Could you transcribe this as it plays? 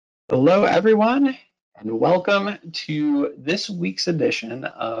Hello, everyone, and welcome to this week's edition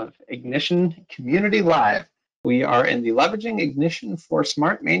of Ignition Community Live. We are in the Leveraging Ignition for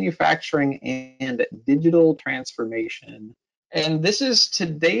Smart Manufacturing and Digital Transformation. And this is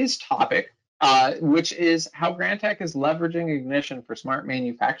today's topic, which is how Grantek is leveraging Ignition for smart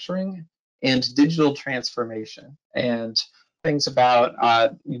manufacturing and digital transformation. And things about,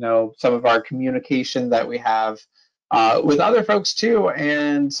 some of our communication that we have with other folks too,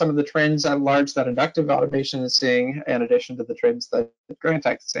 and some of the trends at large that inductive automation is seeing, in addition to the trends that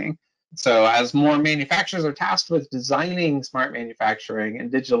Grantek is seeing. So as more manufacturers are tasked with designing smart manufacturing and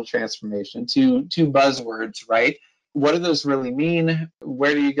digital transformation, two buzzwords, right? What do those really mean?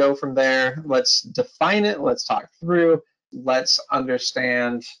 Where do you go from there? Let's define it. Let's talk through. Let's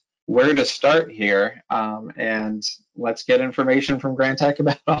understand where to start here, and let's get information from Grantek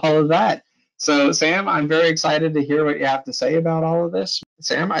about all of that. So, Sam, I'm very excited to hear what you have to say about all of this.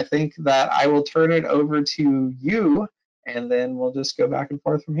 Sam, I think that I will turn it over to you, and then we'll just go back and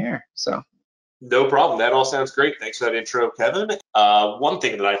forth from here. So, no problem. That all sounds great. Thanks for that intro, Kevin. One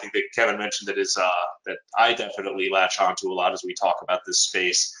thing that I think that Kevin mentioned that is that I definitely latch onto a lot as we talk about this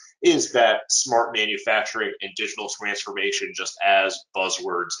space is that smart manufacturing and digital transformation, just as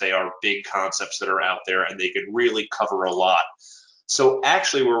buzzwords, they are big concepts that are out there and they can really cover a lot. So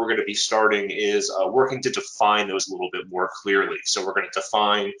actually where we're going to be starting is working to define those a little bit more clearly. So we're going to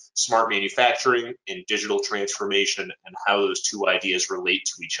define smart manufacturing and digital transformation and how those two ideas relate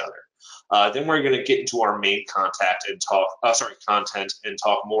to each other. Then we're going to get into our main content and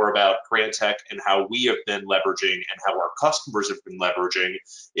talk more about Grantek and how we have been leveraging and how our customers have been leveraging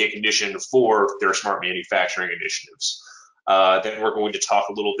Ignition for their smart manufacturing initiatives. Then we're going to talk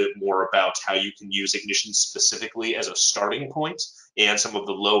a little bit more about how you can use Ignition specifically as a starting point and some of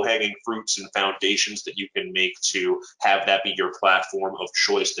the low-hanging fruits and foundations that you can make to have that be your platform of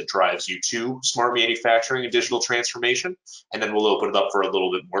choice that drives you to smart manufacturing and digital transformation. And then we'll open it up for a little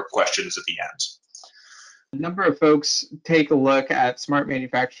bit more questions at the end. A number of folks take a look at smart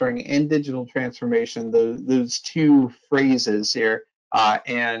manufacturing and digital transformation, those two phrases here.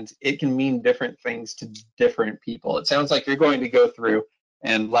 And it can mean different things to different people. It sounds like you're going to go through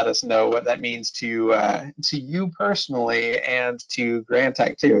and let us know what that means to you personally and to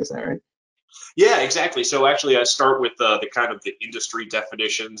Grantek too. Is that right? Yeah, exactly. So actually, I start with the kind of the industry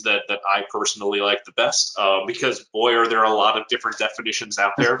definitions that I personally like the best, because boy, are there a lot of different definitions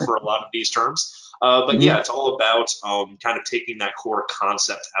out there for a lot of these terms. But yeah, it's all about kind of taking that core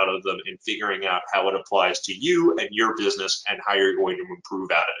concept out of them and figuring out how it applies to you and your business and how you're going to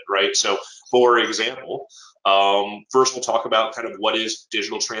improve at it, right? So, for example, first we'll talk about kind of what is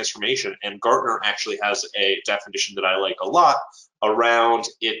digital transformation. And Gartner actually has a definition that I like a lot around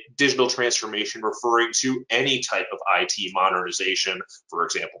it, digital transformation referring to any type of IT modernization, for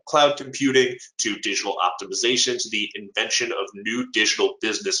example, cloud computing, to digital optimization, to the invention of new digital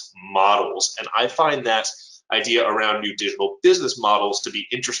business models. And I find that idea around new digital business models to be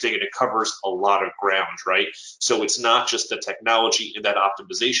interesting, and it covers a lot of ground, right? So it's not just the technology in that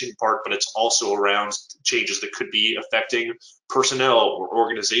optimization part, but it's also around changes that could be affecting personnel or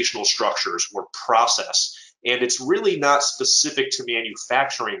organizational structures or process. And it's really not specific to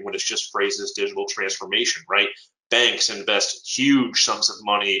manufacturing when it's just phrased as digital transformation, right? Banks invest huge sums of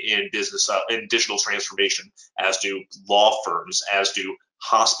money in business in digital transformation, as do law firms, as do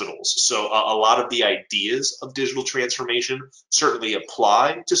hospitals. So a lot of the ideas of digital transformation certainly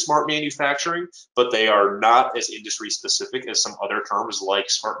apply to smart manufacturing, but they are not as industry specific as some other terms like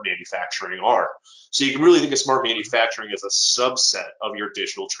smart manufacturing are. So you can really think of smart manufacturing as a subset of your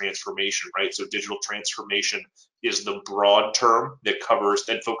digital transformation, right? So digital transformation is the broad term that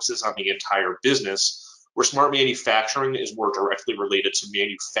focuses on the entire business, where smart manufacturing is more directly related to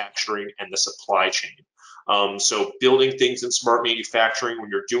manufacturing and the supply chain. So building things in smart manufacturing, when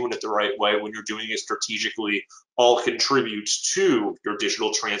you're doing it the right way, when you're doing it strategically, all contributes to your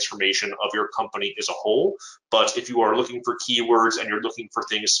digital transformation of your company as a whole. But if you are looking for keywords and you're looking for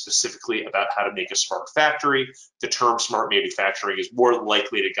things specifically about how to make a smart factory, the term smart manufacturing is more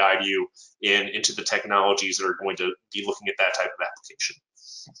likely to guide you into the technologies that are going to be looking at that type of application.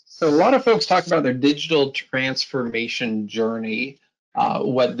 So a lot of folks talk about their digital transformation journey,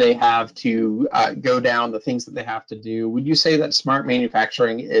 what they have to go down, the things that they have to do. Would you say that smart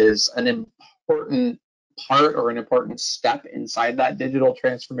manufacturing is an important part or an important step inside that digital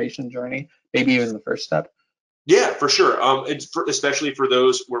transformation journey, maybe even the first step? Yeah, for sure. Especially for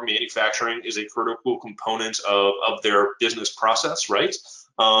those where manufacturing is a critical component of their business process, right?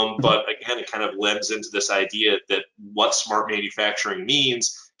 But again, it kind of lends into this idea that what smart manufacturing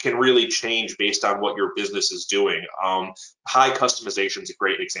means can really change based on what your business is doing. High customization is a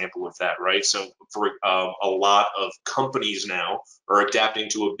great example of that, right? So for a lot of companies now are adapting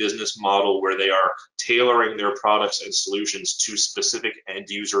to a business model where they are tailoring their products and solutions to specific end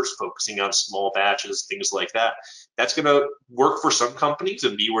users, focusing on small batches, things like that. That's going to work for some companies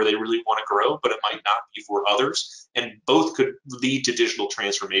and be where they really want to grow, but it might not be for others. And both could lead to digital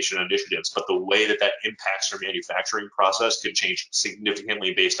transformation initiatives, but the way that that impacts your manufacturing process could change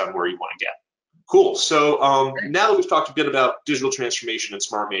significantly based on where you want to get. Cool. So now that we've talked a bit about digital transformation and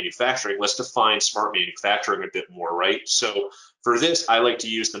smart manufacturing, let's define smart manufacturing a bit more, right? So for this, I like to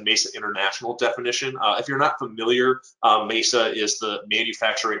use the MESA International definition. If you're not familiar, MESA is the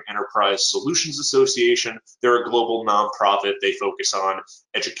Manufacturing Enterprise Solutions Association. They're a global nonprofit. They focus on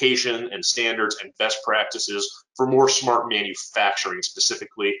education and standards and best practices for more smart manufacturing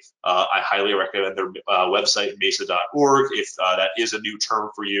specifically. I highly recommend their website, mesa.org, if that is a new term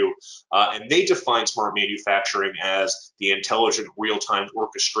for you. And they define smart manufacturing as the intelligent real-time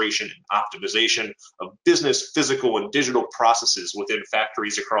orchestration and optimization of business, physical, and digital processes within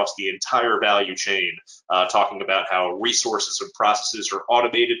factories across the entire value chain, talking about how resources and processes are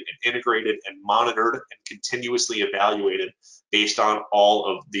automated and integrated and monitored and continuously evaluated based on all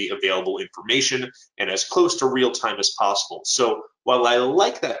of the available information and as close to real time as possible. So while I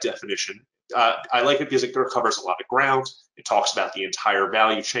like that definition, I like it because it covers a lot of ground. It talks about the entire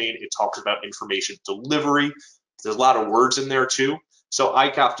value chain. It talks about information delivery. There's a lot of words in there too. So I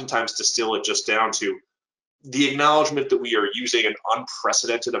oftentimes distill it just down to the acknowledgement that we are using an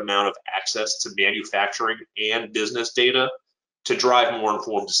unprecedented amount of access to manufacturing and business data to drive more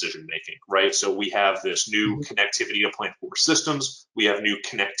informed decision making, right? So we have this new connectivity to plant floor systems, we have new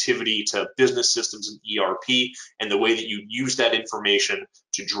connectivity to business systems and ERP, and the way that you use that information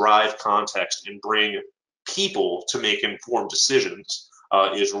to drive context and bring people to make informed decisions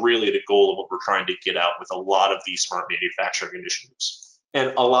is really the goal of what we're trying to get out with a lot of these smart manufacturing initiatives.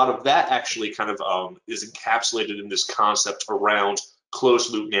 And a lot of that actually kind of is encapsulated in this concept around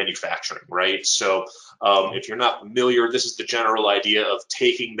closed loop manufacturing, right? So if you're not familiar, this is the general idea of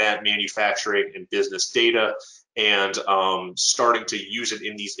taking that manufacturing and business data and starting to use it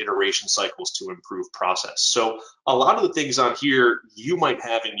in these iteration cycles to improve process. So a lot of the things on here you might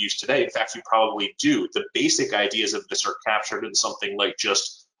have in use today. In fact, you probably do. The basic ideas of this are captured in something like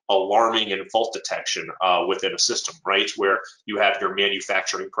just alarming and fault detection within a system, right? Where you have your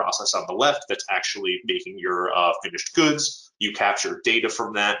manufacturing process on the left that's actually making your finished goods. You capture data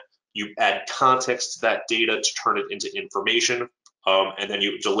from that. You add context to that data to turn it into information, and then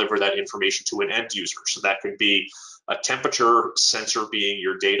you deliver that information to an end user. So that could be a temperature sensor being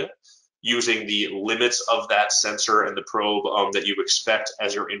your data, using the limits of that sensor and the probe that you expect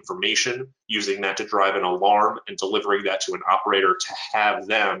as your information, using that to drive an alarm and delivering that to an operator to have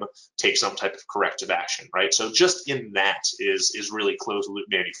them take some type of corrective action, right? So just in that is really closed loop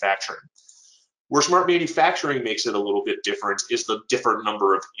manufacturing. Where smart manufacturing makes it a little bit different is the different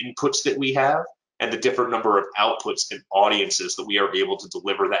number of inputs that we have and the different number of outputs and audiences that we are able to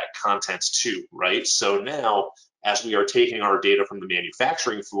deliver that content to, right? So now, as we are taking our data from the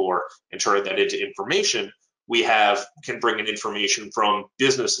manufacturing floor and turning that into information, we can bring in information from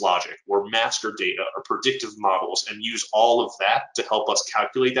business logic or master data or predictive models and use all of that to help us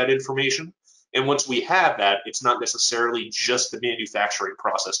calculate that information. And once we have that, it's not necessarily just the manufacturing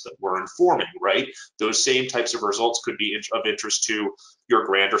process that we're informing, right? Those same types of results could be of interest to your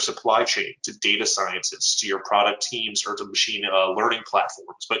grander supply chain, to data scientists, to your product teams, or to machine learning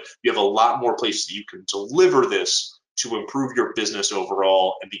platforms. But you have a lot more places that you can deliver this to improve your business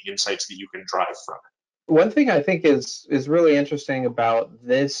overall and the insights that you can drive from it. One thing I think is really interesting about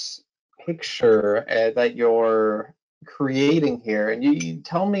this picture that you're creating here, and you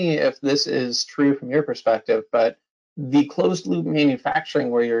tell me if this is true from your perspective, but the closed loop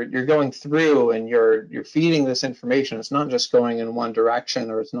manufacturing where you're going through and you're feeding this information, it's not just going in one direction,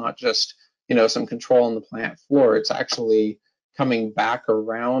 or it's not just some control on the plant floor, it's actually coming back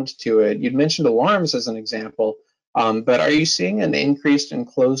around to it. You'd mentioned alarms as an example. But are you seeing an increase in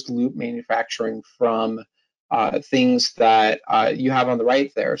closed loop manufacturing from things that you have on the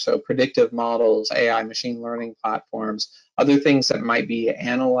right there? So predictive models, AI, machine learning platforms, other things that might be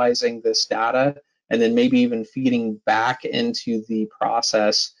analyzing this data and then maybe even feeding back into the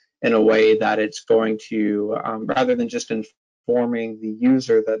process in a way that it's going to, rather than just informing the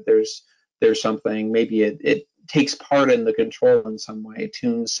user that there's something, maybe it takes part in the control in some way,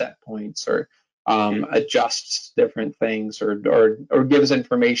 tunes set points or adjusts different things or gives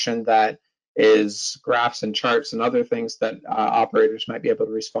information that is graphs and charts and other things that operators might be able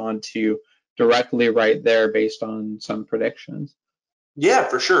to respond to directly right there based on some predictions. Yeah,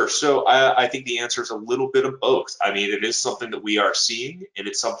 for sure. So I think the answer is a little bit of both. I mean, it is something that we are seeing, and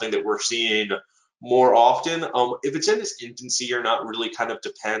it's something that we're seeing more often. If it's in its infancy or not really kind of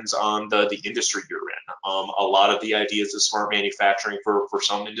depends on the industry you're in. A lot of the ideas of smart manufacturing for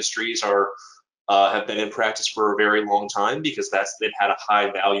some industries are have been in practice for a very long time because it had a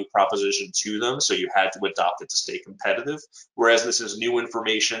high value proposition to them, so you had to adopt it to stay competitive. Whereas this is new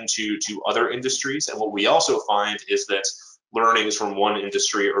information to other industries, and what we also find is that learnings from one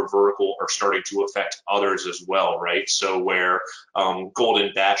industry or vertical are starting to affect others as well, right? So where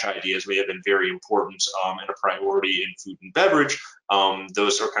golden batch ideas may have been very important and a priority in food and beverage,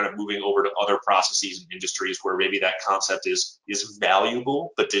 those are kind of moving over to other processes and industries where maybe that concept is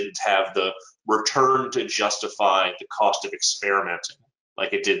valuable, but didn't have the return to justify the cost of experimenting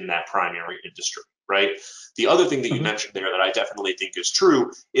like it did in that primary industry, right? The other thing that you Mhm. mentioned there that I definitely think is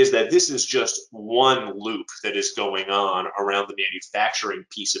true is that this is just one loop that is going on around the manufacturing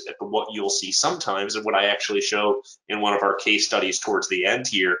piece of it. But what you'll see sometimes, and what I actually show in one of our case studies towards the end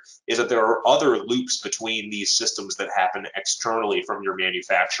here, is that there are other loops between these systems that happen externally from your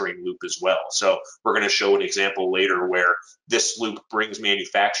manufacturing loop as well. So we're going to show an example later where this loop brings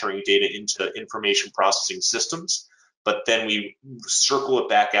manufacturing data into information processing systems, but then we circle it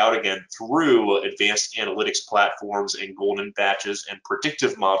back out again through advanced analytics platforms and golden batches and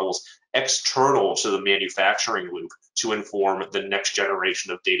predictive models external to the manufacturing loop to inform the next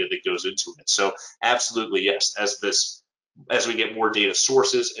generation of data that goes into it. So absolutely, yes, as we get more data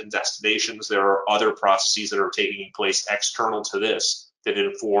sources and destinations, there are other processes that are taking place external to this that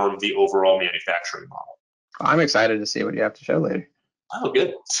inform the overall manufacturing model. I'm excited to see what you have to show later. Oh,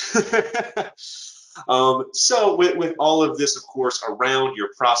 good. So with all of this, of course, around your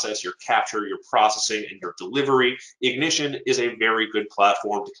process, your capture, your processing, and your delivery, Ignition is a very good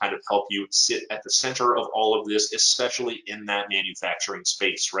platform to kind of help you sit at the center of all of this, especially in that manufacturing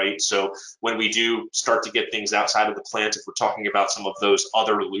space, right? So when we do start to get things outside of the plant, if we're talking about some of those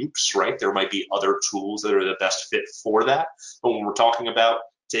other loops, right, there might be other tools that are the best fit for that. But when we're talking about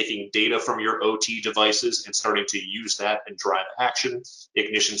taking data from your OT devices and starting to use that and drive action,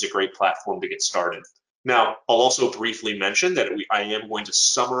 Ignition's a great platform to get started. Now, I'll also briefly mention that I am going to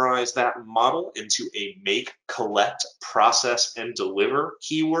summarize that model into a make, collect, process, and deliver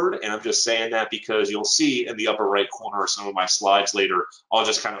keyword. And I'm just saying that because you'll see in the upper right corner of some of my slides later, I'll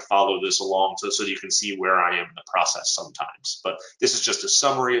just kind of follow this along so you can see where I am in the process sometimes. But this is just a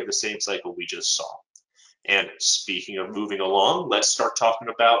summary of the same cycle we just saw. And speaking of moving along, let's start talking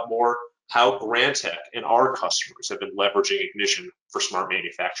about more how Grantek and our customers have been leveraging Ignition for smart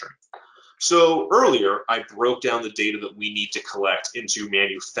manufacturing. So earlier, I broke down the data that we need to collect into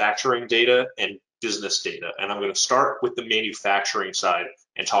manufacturing data and business data. And I'm going to start with the manufacturing side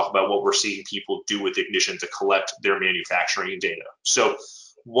and talk about what we're seeing people do with Ignition to collect their manufacturing data. So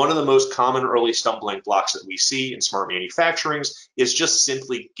one of the most common early stumbling blocks that we see in smart manufacturing is just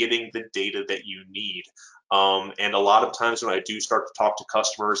simply getting the data that you need. And a lot of times when I do start to talk to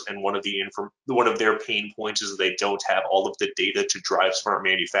customers, and one of their pain points is they don't have all of the data to drive smart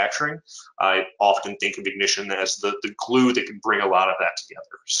manufacturing, I often think of Ignition as the glue that can bring a lot of that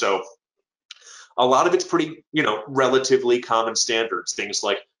together. So a lot of it's pretty, relatively common standards, things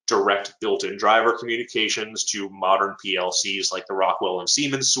like direct built-in driver communications to modern PLCs like the Rockwell and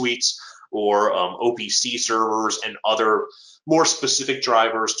Siemens suites, or OPC servers and other more specific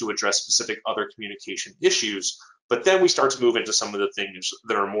drivers to address specific other communication issues. But then we start to move into some of the things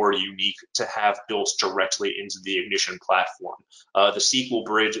that are more unique to have built directly into the Ignition platform. The SQL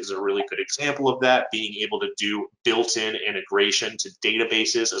Bridge is a really good example of that, being able to do built-in integration to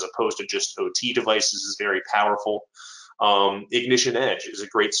databases as opposed to just OT devices is very powerful. Ignition Edge is a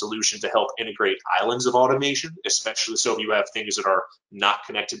great solution to help integrate islands of automation, especially so if you have things that are not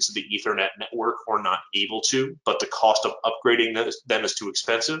connected to the Ethernet network or not able to, but the cost of upgrading them is too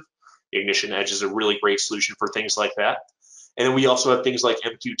expensive. Ignition Edge is a really great solution for things like that. And then we also have things like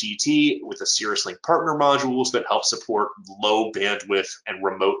MQTT with the Cirrus Link partner modules that help support low bandwidth and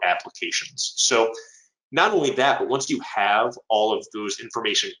remote applications. So not only that, but once you have all of those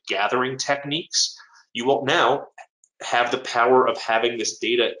information gathering techniques, you will now have the power of having this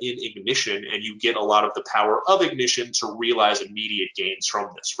data in Ignition, and you get a lot of the power of Ignition to realize immediate gains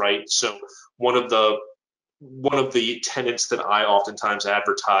from this, right? So one of the tenets that I oftentimes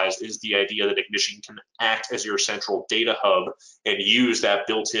advertise is the idea that Ignition can act as your central data hub and use that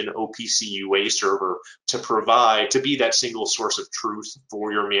built-in OPC UA server to be that single source of truth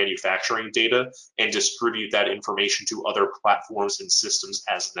for your manufacturing data and distribute that information to other platforms and systems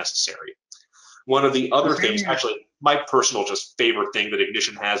as necessary. One of the So other things, saying, actually, my personal just favorite thing that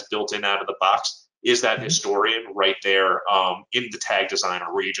Ignition has built in out of the box is that historian right there in the tag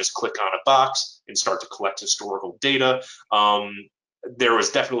designer, where you just click on a box and start to collect historical data. There was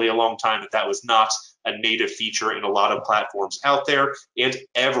definitely a long time that was not a native feature in a lot of platforms out there, and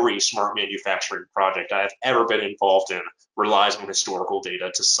every smart manufacturing project I have ever been involved in relies on historical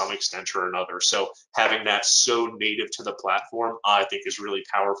data to some extent or another. So having that so native to the platform, I think, is really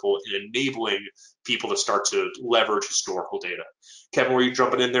powerful in enabling people to start to leverage historical data. Kevin, were you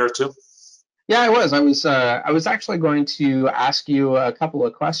jumping in there too? Yeah, I was. I was actually going to ask you a couple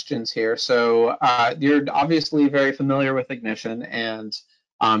of questions here. So you're obviously very familiar with Ignition, and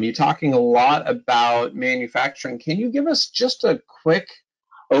you're talking a lot about manufacturing. Can you give us just a quick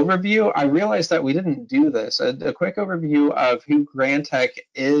overview? I realized that we didn't do this. A quick overview of who Grantek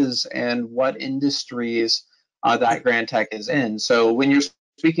is and what industries that Grantek is in. So when you're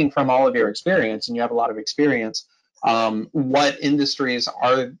speaking from all of your experience, and you have a lot of experience, what industries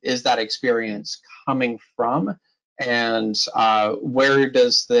is that experience coming from, and where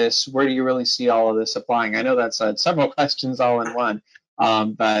do you really see all of this applying? I know that's several questions all in one,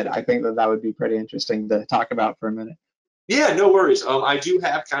 but I think that would be pretty interesting to talk about for a minute. Yeah, no worries. I do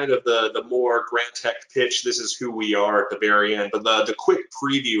have kind of the more Grantek pitch. This is who we are at the very end, but the quick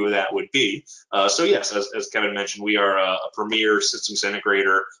preview of that would be, so yes, as Kevin mentioned, we are a premier systems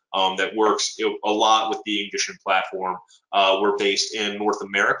integrator that works a lot with the Ignition platform. We're based in North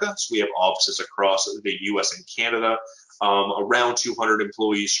America, so we have offices across the U.S. and Canada. Around 200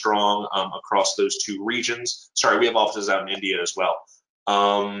 employees strong across those two regions. Sorry, we have offices out in India as well.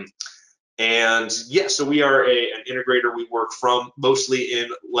 And yeah, so we are an integrator. We work from mostly in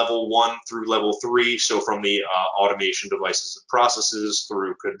level 1 through level 3. So from the automation devices and processes,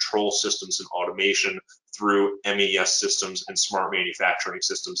 through control systems and automation, through MES systems and smart manufacturing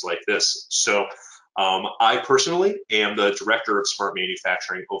systems like this. So I personally am the director of smart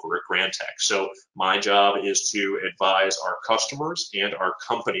manufacturing over at Grantek. So my job is to advise our customers and our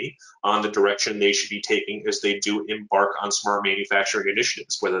company on the direction they should be taking as they do embark on smart manufacturing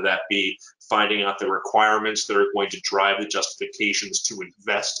initiatives, whether that be finding out the requirements that are going to drive the justifications to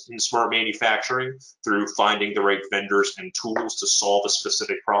invest in smart manufacturing, through finding the right vendors and tools to solve a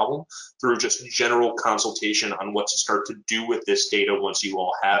specific problem, through just general consultation on what to start to do with this data once you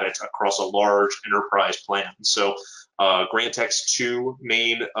all have it across a large enterprise plan. So Grantek's two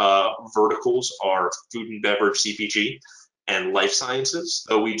main verticals are food and beverage CPG and life sciences,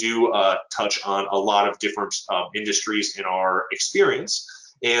 though we do touch on a lot of different industries in our experience.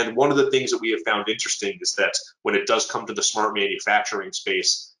 And one of the things that we have found interesting is that when it does come to the smart manufacturing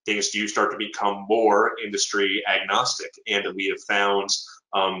space, things do start to become more industry agnostic. And we have found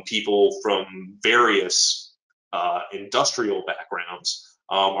people from various industrial backgrounds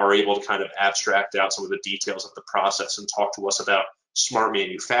are able to kind of abstract out some of the details of the process and talk to us about smart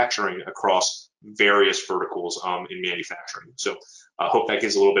manufacturing across various verticals in manufacturing. So I hope that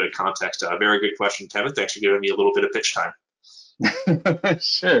gives a little bit of context. Very good question, Kevin. Thanks for giving me a little bit of pitch time.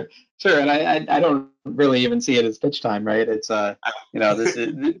 Sure, sure. And I don't really even see it as pitch time, right? It's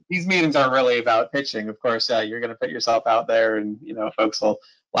these meetings aren't really about pitching. Of course, you're going to put yourself out there, and folks will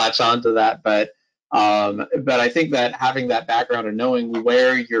latch onto that. But I think that having that background and knowing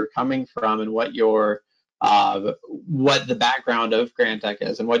where you're coming from and what the background of Grantek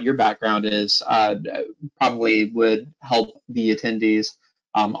is and what your background is probably would help the attendees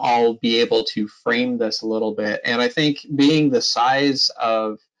all be able to frame this a little bit. And I think being the size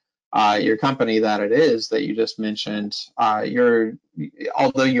of your company that it is that you just mentioned,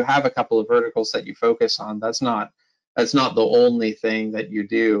 although you have a couple of verticals that you focus on, that's not the only thing that you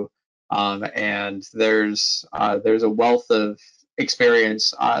do. And there's a wealth of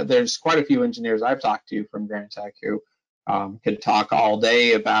experience. There's quite a few engineers I've talked to from Grantek who could talk all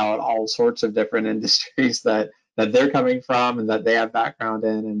day about all sorts of different industries that they're coming from and that they have background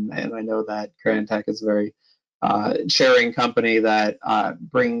in. And I know that Grantek is a very sharing company that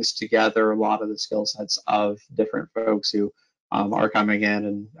brings together a lot of the skill sets of different folks who are coming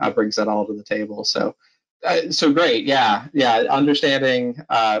in and brings that all to the table. So great, yeah. Understanding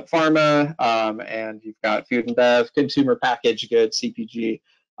pharma, and you've got food and bev, consumer packaged goods, CPG,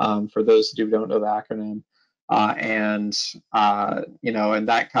 for those who don't know the acronym. And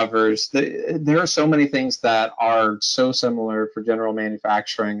that covers there are so many things that are so similar for general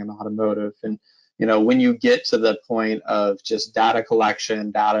manufacturing and automotive. And when you get to the point of just data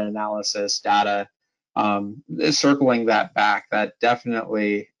collection, data analysis, data circling that back, that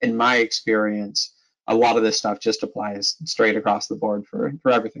definitely, in my experience, a lot of this stuff just applies straight across the board for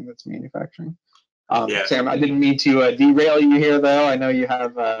everything that's manufacturing. Yeah. Sam, I didn't mean to derail you here, though. I know you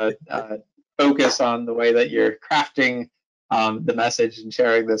have focus on the way that you're crafting the message and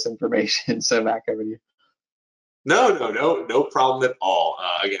sharing this information. So back over to you. No problem at all.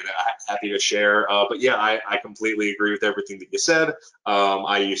 Again, happy to share. But yeah, I completely agree with everything that you said.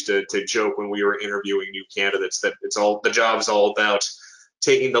 I used to joke when we were interviewing new candidates that the job is all about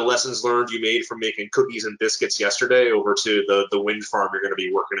taking the lessons learned you made from making cookies and biscuits yesterday over to the wind farm you're going to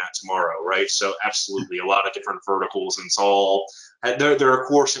be working at tomorrow, right? So absolutely, a lot of different verticals, and it's all there are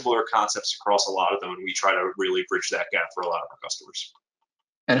core similar concepts across a lot of them, and we try to really bridge that gap for a lot of our customers.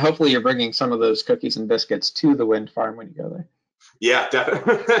 And hopefully you're bringing some of those cookies and biscuits to the wind farm when you go there. Yeah,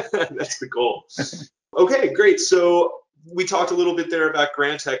 definitely. That's the goal. Okay, great. So we talked a little bit there about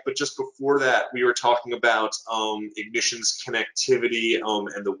Grantek, but just before that, we were talking about Ignition's connectivity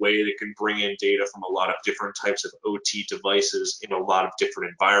and the way that it can bring in data from a lot of different types of OT devices in a lot of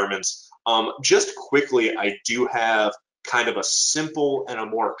different environments. Just quickly, I do have kind of a simple and a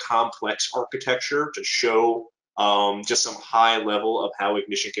more complex architecture to show just some high level of how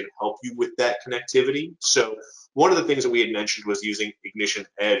Ignition can help you with that connectivity. So one of the things that we had mentioned was using Ignition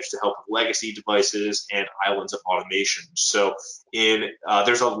Edge to help with legacy devices and islands of automation. So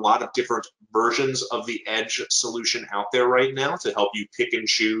there's a lot of different versions of the Edge solution out there right now to help you pick and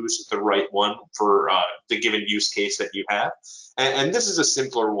choose the right one for the given use case that you have. And this is a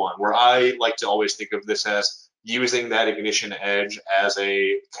simpler one where I like to always think of this as using that Ignition Edge as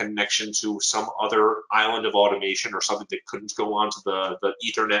a connection to some other island of automation or something that couldn't go onto the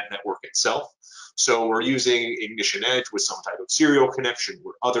Ethernet network itself. So we're using Ignition Edge with some type of serial connection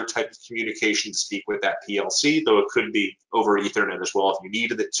or other type of communication to speak with that PLC, though it could be over Ethernet as well if you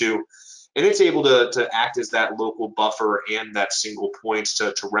needed it to. And it's able to act as that local buffer and that single point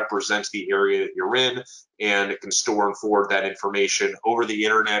to represent the area that you're in, and it can store and forward that information over the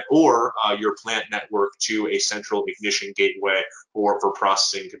internet or your plant network to a central Ignition gateway for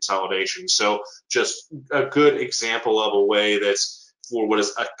processing consolidation. So just a good example of a way that's for what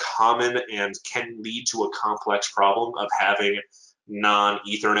is a common and can lead to a complex problem of having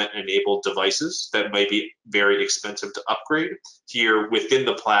non-Ethernet enabled devices that might be very expensive to upgrade. Here within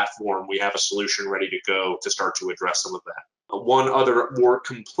the platform, we have a solution ready to go to start to address some of that. One other more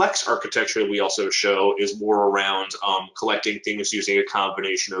complex architecture we also show is more around collecting things using a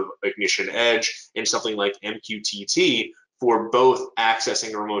combination of Ignition Edge and something like MQTT for both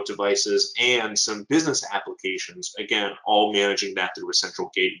accessing remote devices and some business applications, again, all managing that through a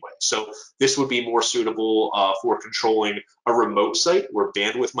central gateway. So this would be more suitable for controlling a remote site where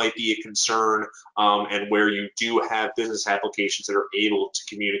bandwidth might be a concern and where you do have business applications that are able to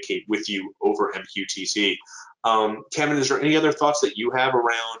communicate with you over MQTT. Kevin, is there any other thoughts that you have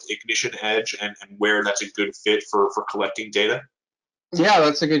around Ignition Edge and where that's a good fit for collecting data? Yeah,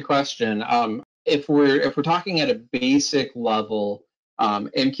 that's a good question. If we're talking at a basic level,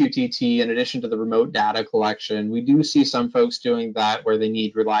 MQTT, in addition to the remote data collection, we do see some folks doing that where they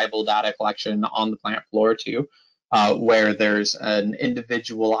need reliable data collection on the plant floor too, where there's an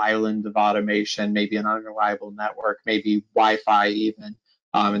individual island of automation, maybe an unreliable network, maybe Wi-Fi even,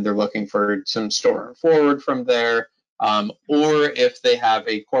 and they're looking for some store and forward from there. Or if they have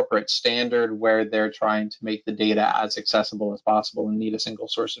a corporate standard where they're trying to make the data as accessible as possible and need a single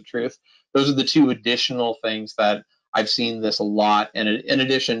source of truth. Those are the two additional things that I've seen this a lot. And in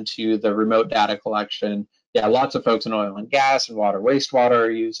addition to the remote data collection, yeah, lots of folks in oil and gas and water, wastewater are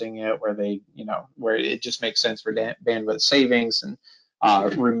using it where where it just makes sense for bandwidth savings and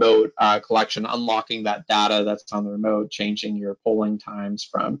remote collection, unlocking that data that's on the remote, changing your polling times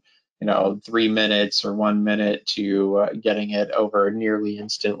from 3 minutes or 1 minute to getting it over nearly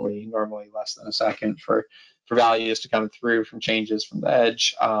instantly, normally less than a second for values to come through from changes from the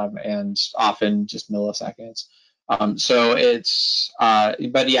edge, and often just milliseconds. So it's,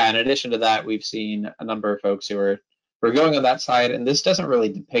 but yeah, in addition to that, we've seen a number of folks who are going on that side, and this doesn't really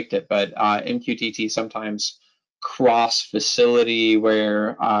depict it, but MQTT sometimes cross facility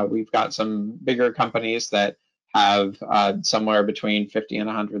where we've got some bigger companies that have somewhere between 50 and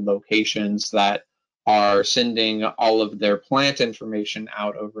 100 locations that are sending all of their plant information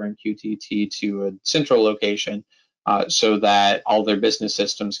out over MQTT to a central location so that all their business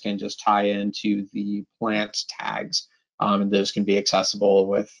systems can just tie into the plant tags. And those can be accessible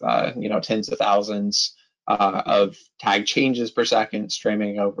with tens of thousands of tag changes per second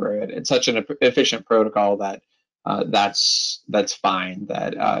streaming over it. It's such an efficient protocol that that's fine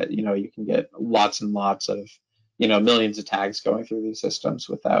that you can get lots and lots of millions of tags going through these systems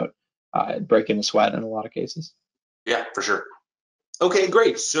without breaking a sweat in a lot of cases. Yeah, for sure. Okay,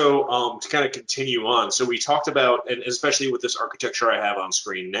 great. So to kind of continue on, so we talked about, and especially with this architecture I have on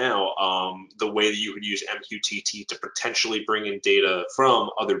screen now, the way that you could use MQTT to potentially bring in data from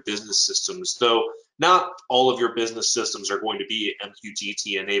other business systems. Though Not all of your business systems are going to be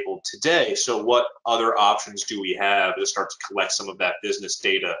MQTT enabled today. So what other options do we have to start to collect some of that business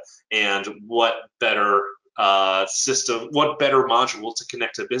data? And what better what better module to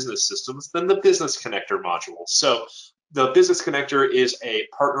connect to business systems than the business connector module? So the business connector is a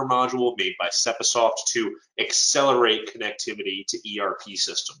partner module made by Sepasoft to accelerate connectivity to ERP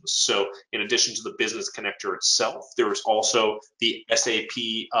systems. So in addition to the business connector itself, there is also the SAP,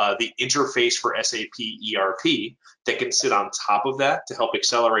 the interface for SAP ERP that can sit on top of that to help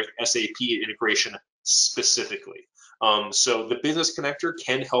accelerate SAP integration specifically. So the business connector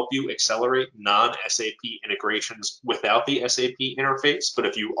can help you accelerate non-SAP integrations without the SAP interface. But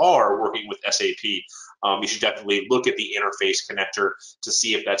if you are working with SAP, you should definitely look at the interface connector to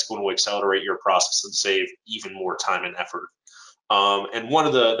see if that's going to accelerate your process and save even more time and effort. And one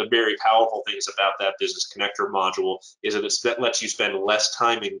of the very powerful things about that business connector module is that it lets you spend less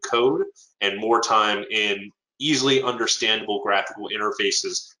time in code and more time in easily understandable graphical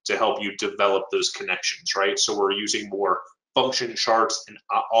interfaces to help you develop those connections, right? So we're using more function charts and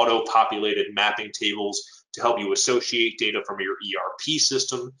auto-populated mapping tables to help you associate data from your ERP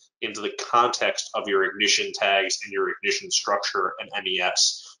system into the context of your ignition tags and your ignition structure and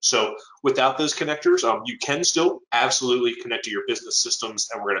MES. So without those connectors, you can still absolutely connect to your business systems,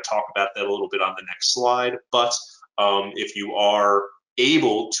 and we're going to talk about that a little bit on the next slide. But if you are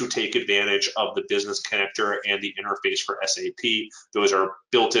able to take advantage of the business connector and the interface for SAP, those are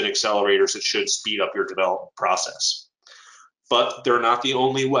built-in accelerators that should speed up your development process. But they're not the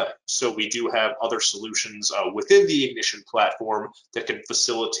only way. So we do have other solutions within the Ignition platform that can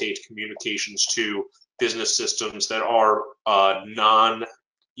facilitate communications to business systems that are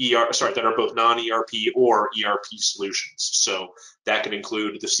that are both non-ERP or ERP solutions. So that can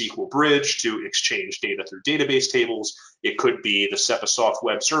include the SQL Bridge to exchange data through database tables. It could be the Sepasoft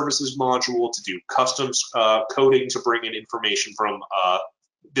Web Services module to do custom coding to bring in information from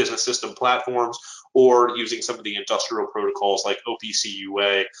business system platforms, or using some of the industrial protocols like OPC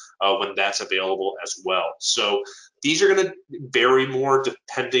UA when that's available as well. So these are going to vary more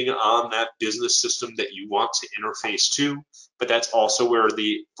depending on that business system that you want to interface to, but that's also where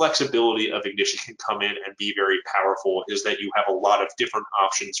the flexibility of Ignition can come in and be very powerful, is that you have a lot of different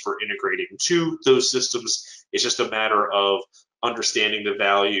options for integrating to those systems. It's just a matter of understanding the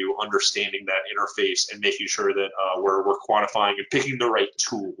value, understanding that interface, and making sure that we're quantifying and picking the right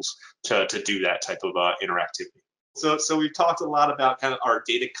tools to do that type of interactivity. So we've talked a lot about kind of our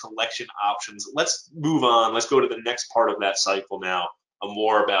data collection options. Let's move on. Let's go to the next part of that cycle now,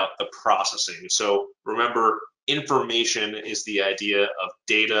 more about the processing. So remember, information is the idea of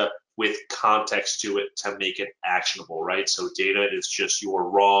data with context to it to make it actionable, right? So data is just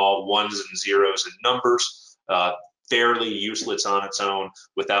your raw ones and zeros and numbers, fairly useless on its own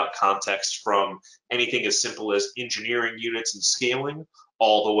without context, from anything as simple as engineering units and scaling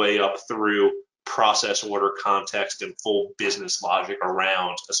all the way up through process order context and full business logic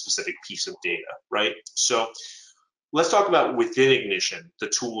around a specific piece of data, right? So let's talk about within Ignition, the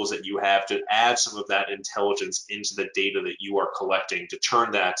tools that you have to add some of that intelligence into the data that you are collecting to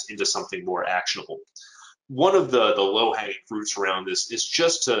turn that into something more actionable. One of the low-hanging fruits around this is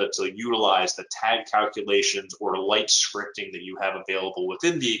just to utilize the tag calculations or light scripting that you have available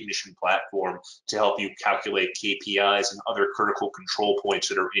within the Ignition platform to help you calculate KPIs and other critical control points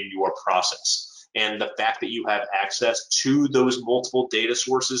that are in your process. And the fact that you have access to those multiple data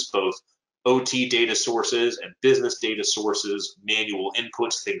sources, both OT data sources and business data sources, manual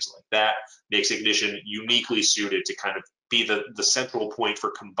inputs, things like that, makes Ignition uniquely suited to kind of be the central point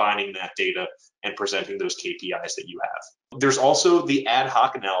for combining that data and presenting those KPIs that you have. There's also the ad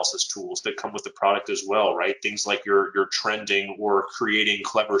hoc analysis tools that come with the product as well, right? Things like your trending or creating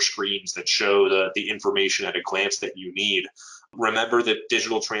clever screens that show the information at a glance that you need. Remember that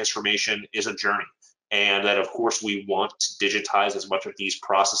digital transformation is a journey, and that, of course, we want to digitize as much of these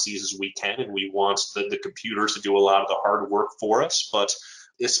processes as we can, and we want the computers to do a lot of the hard work for us. But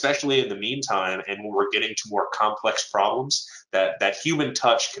especially in the meantime, and when we're getting to more complex problems, that human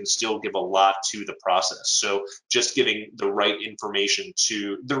touch can still give a lot to the process. So just giving the right information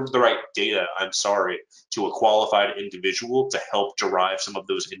to the right data, to a qualified individual to help derive some of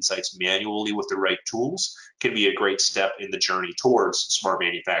those insights manually with the right tools can be a great step in the journey towards smart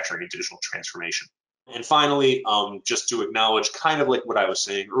manufacturing and digital transformation. And finally, just to acknowledge, kind of like what I was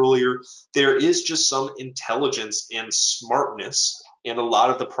saying earlier, there is just some intelligence and smartness in a lot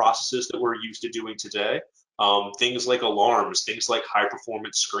of the processes that we're used to doing today. Things like alarms, things like high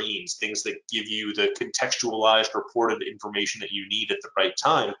performance screens, things that give you the contextualized reported information that you need at the right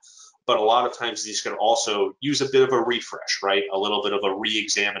time. but a lot of times these can also use a bit of a refresh, right? A little bit of a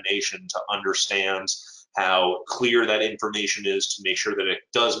re-examination to understand how clear that information is, to make sure that it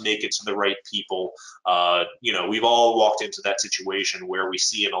does make it to the right people. We've all walked into that situation where we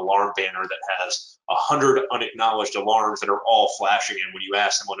see an alarm banner that has 100 unacknowledged alarms that are all flashing, and when you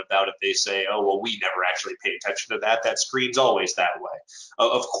ask someone about it, they say, oh, well, we never actually pay attention to that. That screen's always that way.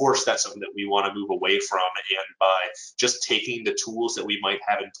 Of course, that's something that we want to move away from, and by just taking the tools that we might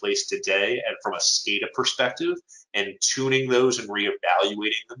have in place today and from a SCADA perspective and tuning those and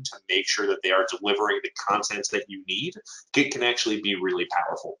reevaluating them to make sure that they are delivering the content that you need, it can actually be really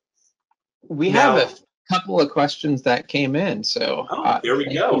powerful. We have a couple of questions that came in, so there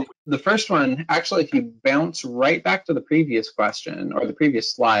we go. The first one, actually, if you bounce right back to the previous question or the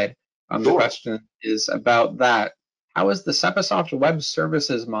previous slide, the question is about that. How is the Sepasoft Web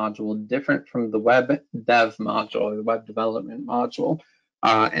Services module different from the Web Dev module or the Web Development module?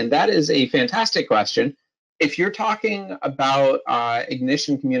 And that is a fantastic question. If you're talking about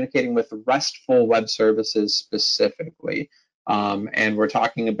Ignition communicating with RESTful web services specifically, and we're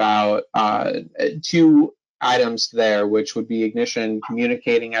talking about two items there, which would be Ignition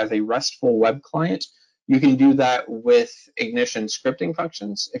communicating as a RESTful web client. You can do that with Ignition scripting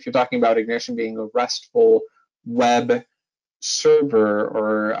functions. If you're talking about Ignition being a RESTful web server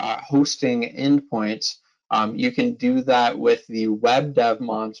or hosting endpoints, you can do that with the Web Dev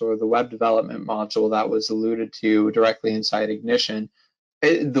module or the Web Development module that was alluded to directly inside Ignition.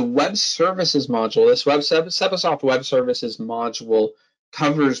 The Web Services module, this Sepasoft Web Services module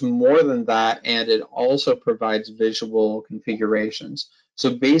covers more than that, and it also provides visual configurations.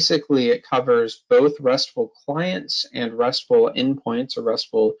 So basically, it covers both RESTful clients and RESTful endpoints or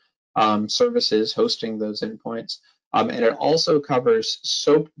RESTful services hosting those endpoints. And it also covers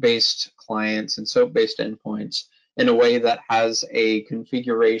SOAP-based clients and SOAP-based endpoints in a way that has a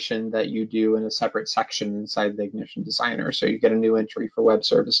configuration that you do in a separate section inside the Ignition Designer. So you get a new entry for web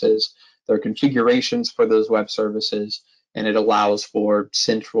services. There are configurations for those web services, and it allows for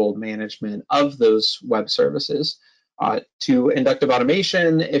central management of those web services. To inductive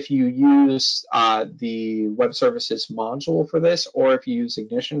automation, if you use the web services module for this, or if you use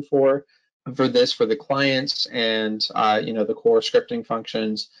Ignition for this for the clients and the core scripting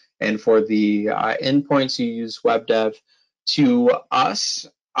functions, and for the endpoints you use WebDev. To us,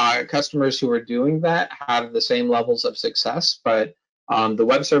 customers who are doing that have the same levels of success, but the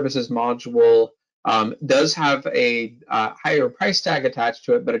web services module does have a higher price tag attached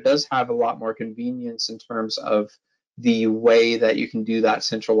to it, but it does have a lot more convenience in terms of the way that you can do that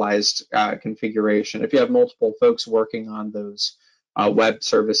centralized configuration. If you have multiple folks working on those web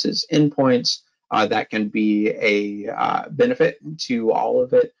services endpoints, that can be a benefit to all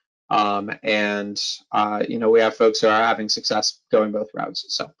of it. We have folks who are having success going both routes.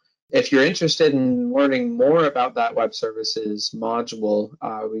 So if you're interested in learning more about that web services module,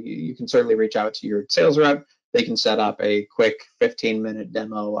 you can certainly reach out to your sales rep. They can set up a quick 15-minute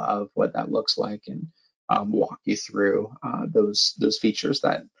demo of what that looks like and walk you through those features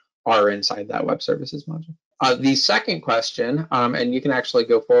that are inside that web services module. The second question, and you can actually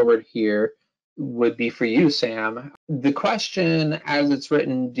go forward here, would be for you, Sam. The question as it's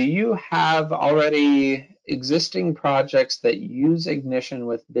written, do you have already existing projects that use Ignition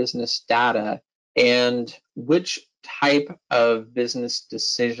with business data, and which type of business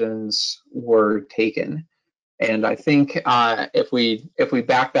decisions were taken? And I think if we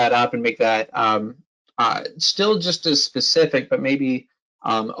back that up and make that still just as specific, but maybe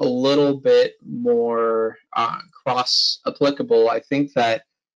a little bit more cross-applicable, I think that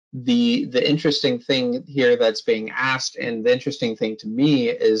the interesting thing here that's being asked, and the interesting thing to me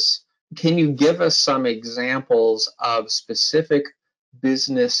is, can you give us some examples of specific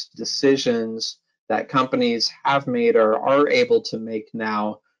business decisions that companies have made or are able to make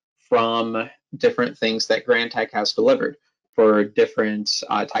now from different things that Grantek has delivered for different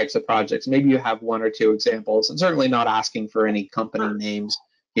types of projects? Maybe you have one or two examples, and certainly not asking for any company names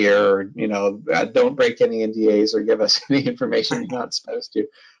here, or don't break any NDAs or give us any information you're not supposed to.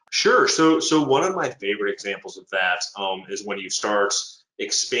 Sure. So one of my favorite examples of that is when you start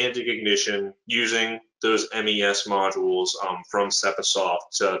expanding Ignition using those MES modules from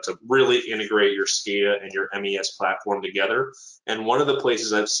Sepasoft to really integrate your SCADA and your MES platform together. And one of the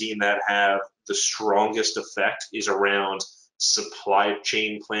places I've seen that have the strongest effect is around supply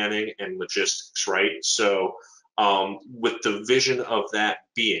chain planning and logistics, right? So with the vision of that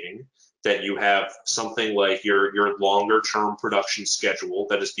being that you have something like your longer term production schedule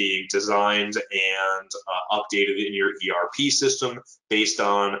that is being designed and updated in your ERP system based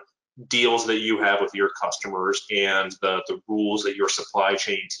on deals that you have with your customers and the rules that your supply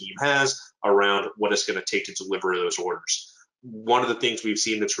chain team has around what it's going to take to deliver those orders. One of the things we've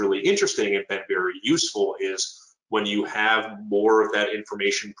seen that's really interesting and been very useful is when you have more of that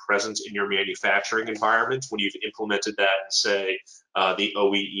information present in your manufacturing environment, when you've implemented that in, say, the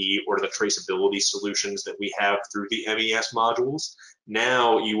OEE or the traceability solutions that we have through the MES modules,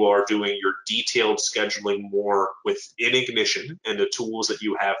 now you are doing your detailed scheduling more within Ignition and the tools that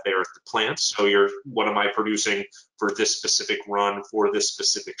you have there at the plant. So what am I producing for this specific run for this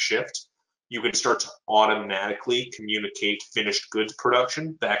specific shift? You can start to automatically communicate finished goods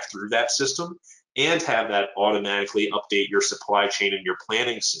production back through that system and have that automatically update your supply chain and your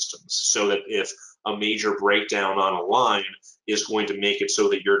planning systems so that if a major breakdown on a line is going to make it so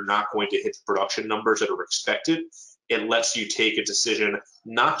that you're not going to hit the production numbers that are expected, it lets you take a decision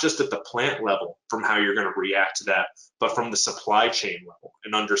not just at the plant level from how you're going to react to that, but from the supply chain level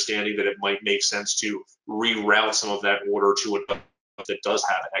and understanding that it might make sense to reroute some of that order to a that does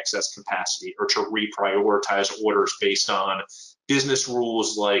have excess capacity, or to reprioritize orders based on business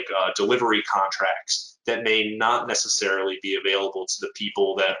rules like delivery contracts that may not necessarily be available to the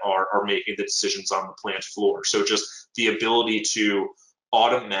people that are making the decisions on the plant floor. So just the ability to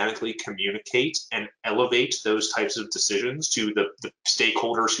automatically communicate and elevate those types of decisions to the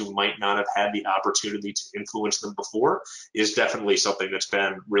stakeholders who might not have had the opportunity to influence them before is definitely something that's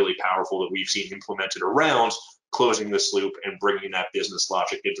been really powerful that we've seen implemented around closing this loop and bringing that business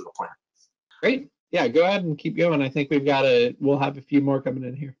logic into the plant. Great. Yeah, go ahead and keep going. I think we'll have a few more coming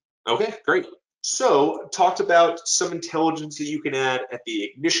in here. Okay, great. So talked about some intelligence that you can add at the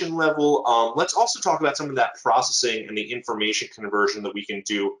Ignition level. Let's also talk about some of that processing and the information conversion that we can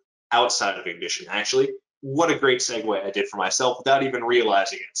do outside of Ignition. Actually, what a great segue I did for myself without even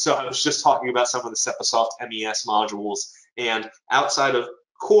realizing it. So I was just talking about some of the Sepasoft MES modules, and outside of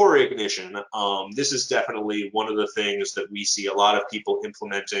core Ignition, this is definitely one of the things that we see a lot of people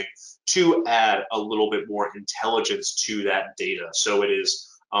implementing to add a little bit more intelligence to that data. So it is,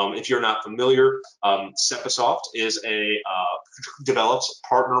 if you're not familiar, Sepasoft develops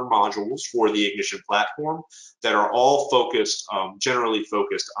partner modules for the Ignition platform that are all focused, generally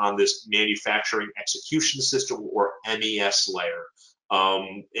focused on this manufacturing execution system, or MES layer.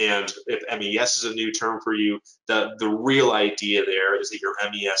 And if MES is a new term for you, the real idea there is that your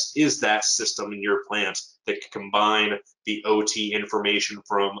MES is that system in your plant that can combine the OT information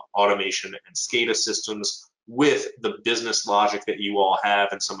from automation and SCADA systems with the business logic that you all have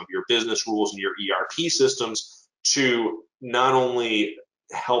and some of your business rules and your ERP systems to not only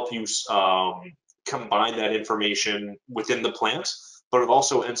help you combine that information within the plant, but it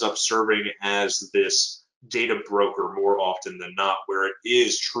also ends up serving as this data broker more often than not, where it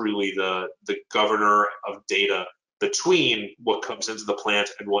is truly the governor of data between what comes into the plant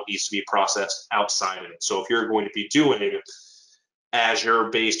and what needs to be processed outside of it. So if you're going to be doing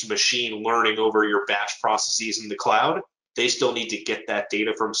Azure-based machine learning over your batch processes in the cloud, they still need to get that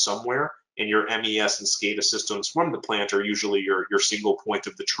data from somewhere, and your MES and SCADA systems from the plant are usually your single point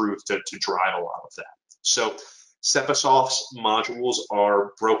of the truth to drive a lot of that. So Sepasoft's modules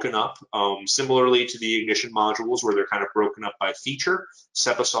are broken up similarly to the Ignition modules, where they're kind of broken up by feature.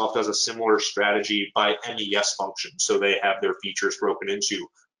 Sepasoft does a similar strategy by MES function. So they have their features broken into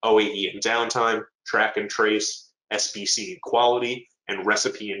OEE and downtime, track and trace, SBC and quality, and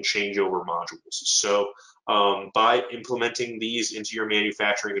recipe and changeover modules. So by implementing these into your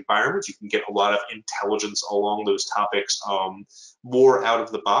manufacturing environment, you can get a lot of intelligence along those topics more out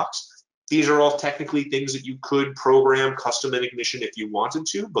of the box. These are all technically things that you could program custom in Ignition if you wanted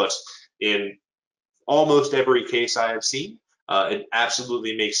to, but in almost every case I have seen, it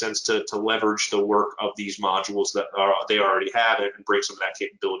absolutely makes sense to leverage the work of these modules that they already have and bring some of that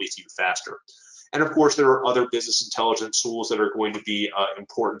capability to you faster. And of course, there are other business intelligence tools that are going to be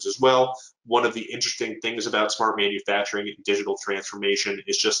important as well. One of the interesting things about smart manufacturing and digital transformation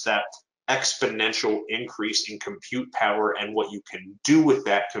is just that exponential increase in compute power and what you can do with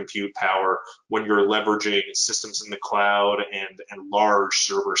that compute power when you're leveraging systems in the cloud and large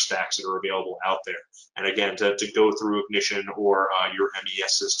server stacks that are available out there. And again, to go through Ignition or your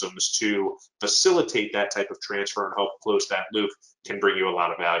MES systems to facilitate that type of transfer and help close that loop can bring you a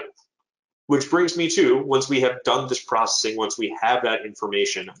lot of value. Which brings me to, once we have done this processing, once we have that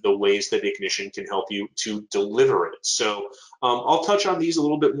information, the ways that Ignition can help you to deliver it. So I'll touch on these a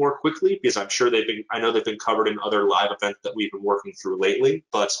little bit more quickly because I'm sure I know they've been covered in other live events that we've been working through lately.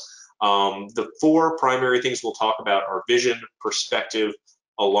 But the four primary things we'll talk about are vision, perspective,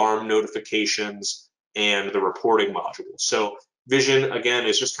 alarm notifications, and the reporting module. So Vision, again,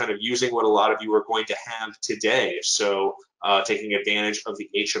 is just kind of using what a lot of you are going to have today. So taking advantage of the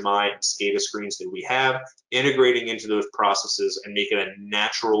HMI and SCADA screens that we have, integrating into those processes and making a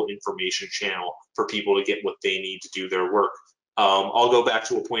natural information channel for people to get what they need to do their work. I'll go back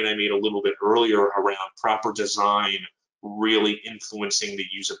to a point I made a little bit earlier around proper design really influencing the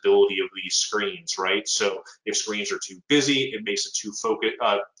usability of these screens, right? So if screens are too busy, it makes it too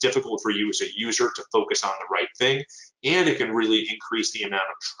difficult for you as a user to focus on the right thing, and it can really increase the amount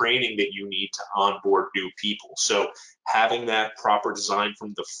of training that you need to onboard new people. So having that proper design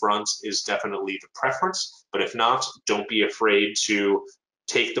from the front is definitely the preference, but if not, don't be afraid to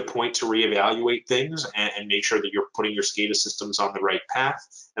take the point to reevaluate things and make sure that you're putting your SCADA systems on the right path.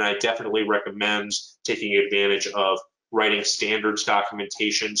 And I definitely recommend taking advantage of writing standards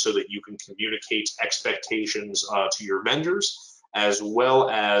documentation so that you can communicate expectations to your vendors, as well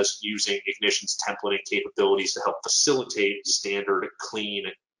as using Ignition's templating capabilities to help facilitate standard, clean,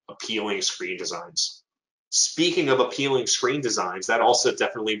 appealing screen designs. Speaking of appealing screen designs, that also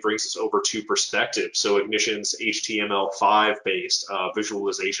definitely brings us over to perspective. So Ignition's HTML5 based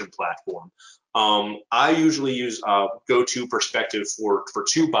visualization platform. I usually use go-to perspective for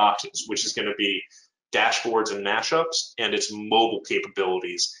two boxes, which is going to be dashboards and mashups and its mobile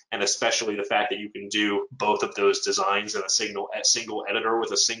capabilities, and especially the fact that you can do both of those designs in a single editor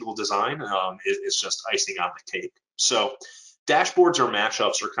with a single design is just icing on the cake. So dashboards or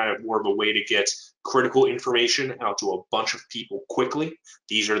mashups are kind of more of a way to get critical information out to a bunch of people quickly.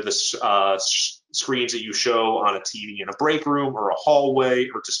 These are the screens that you show on a TV in a break room or a hallway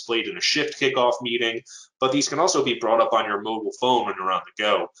or displayed in a shift kickoff meeting, but these can also be brought up on your mobile phone when you're on the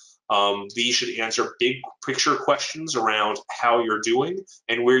go. These should answer big picture questions around how you're doing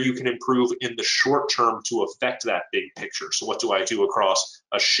and where you can improve in the short term to affect that big picture. So what do I do across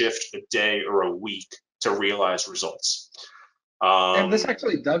a shift, a day, or a week to realize results? And this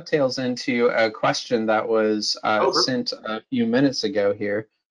actually dovetails into a question that was sent a few minutes ago here.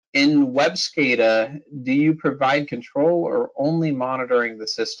 In WebSCADA, do you provide control or only monitoring the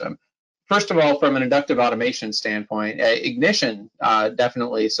system? First of all, from an inductive automation standpoint, Ignition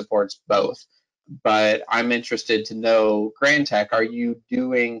definitely supports both. But I'm interested to know, Grantek, are you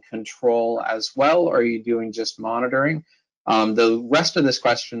doing control as well, or are you doing just monitoring? The rest of this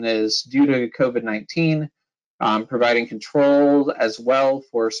question is due to COVID-19, providing control as well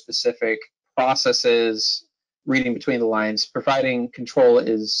for specific processes, reading between the lines. Providing control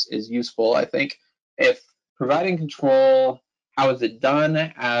is useful. I think if providing control, how is it done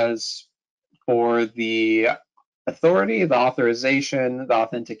as for the authority, the authorization, the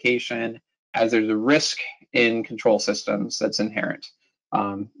authentication, as there's a risk in control systems that's inherent.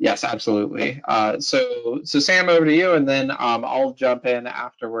 Yes, absolutely. So Sam, over to you, and then I'll jump in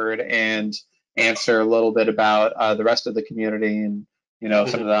afterward and answer a little bit about the rest of the community and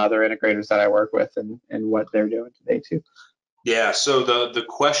some of the other integrators that I work with and what they're doing today too. Yeah, so the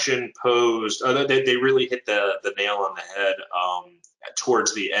question posed, they really hit the nail on the head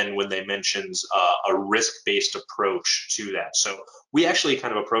towards the end when they mentioned a risk-based approach to that. So we actually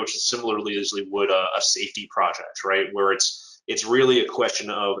kind of approach it similarly as we would a safety project, right? Where it's really a question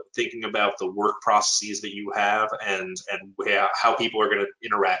of thinking about the work processes that you have and how people are going to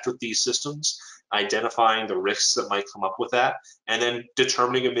interact with these systems, identifying the risks that might come up with that, and then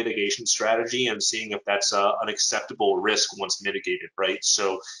determining a mitigation strategy and seeing if that's an acceptable risk once mitigated, right?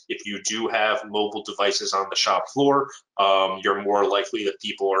 So if you do have mobile devices on the shop floor, you're more likely that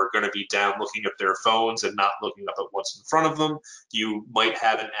people are going to be down looking at their phones and not looking up at what's in front of them. You might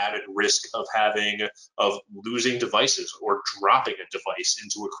have an added risk of losing devices or dropping a device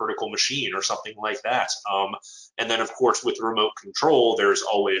into a critical machine or something like that. And then, of course, with remote control, there's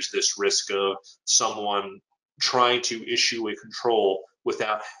always this risk of someone trying to issue a control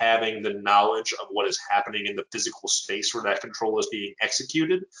without having the knowledge of what is happening in the physical space where that control is being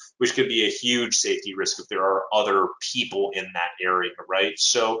executed, which could be a huge safety risk if there are other people in that area, right?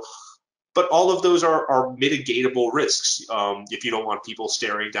 So, but all of those are mitigatable risks. If you don't want people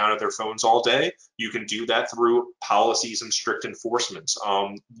staring down at their phones all day, you can do that through policies and strict enforcement.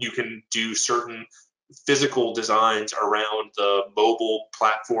 You can do certain physical designs around the mobile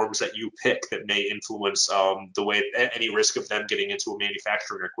platforms that you pick that may influence the way any risk of them getting into a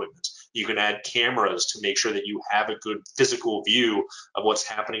manufacturing equipment. You can add cameras to make sure that you have a good physical view of what's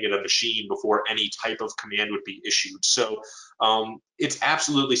happening in a machine before any type of command would be issued. So it's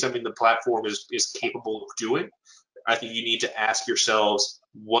absolutely something the platform is capable of doing. I think you need to ask yourselves,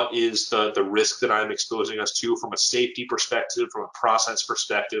 what is the risk that I'm exposing us to from a safety perspective, from a process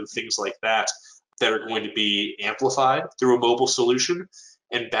perspective, things like that, that are going to be amplified through a mobile solution.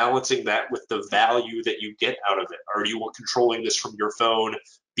 and balancing that with the value that you get out of it. Are you controlling this from your phone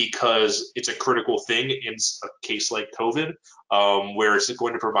because it's a critical thing in a case like COVID, where it's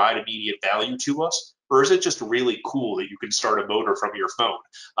going to provide immediate value to us? Or is it just really cool that you can start a motor from your phone?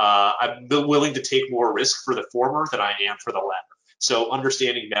 I'm willing to take more risk for the former than I am for the latter. So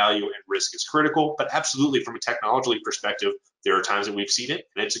understanding value and risk is critical, but absolutely from a technology perspective, there are times that we've seen it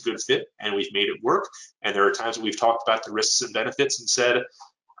and it's a good fit and we've made it work. And there are times that we've talked about the risks and benefits and said,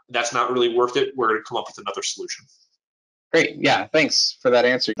 that's not really worth it. We're going to come up with another solution. Great. Yeah, thanks for that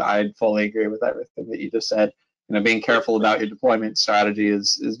answer. I fully agree with everything that you just said. Being careful about your deployment strategy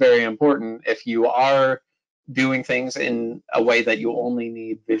is very important. If you are doing things in a way that you only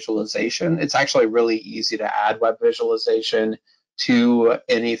need visualization, it's actually really easy to add web visualization to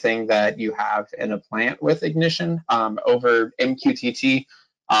anything that you have in a plant with Ignition over MQTT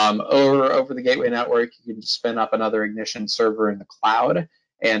or over the gateway network. You can spin up another Ignition server in the cloud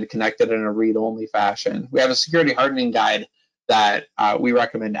and connect it in a read-only fashion. We have a security hardening guide that we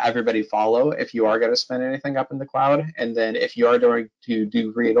recommend everybody follow if you are going to spin anything up in the cloud. And then if you are going to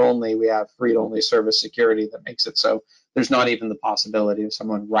do read-only, we have read-only service security that makes it so there's not even the possibility of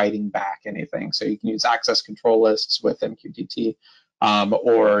someone writing back anything. So you can use access control lists with MQTT,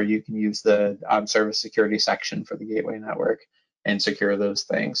 or you can use the service security section for the gateway network and secure those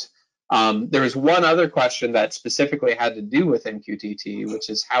things. There was one other question that specifically had to do with MQTT, which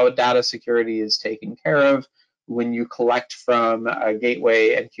is how data security is taken care of when you collect from a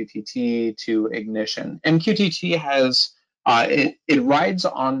gateway MQTT to Ignition. MQTT has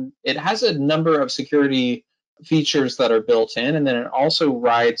it has a number of security features that are built in, and then it also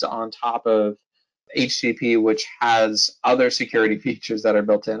rides on top of HTTP, which has other security features that are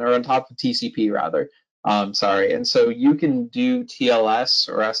built in, or on top of TCP rather. Sorry. And so you can do TLS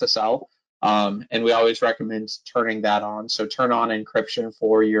or SSL, and we always recommend turning that on. So turn on encryption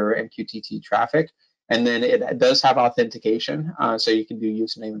for your MQTT traffic. And then it does have authentication, so you can do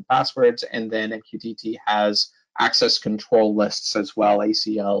username and passwords. And then MQTT has access control lists as well,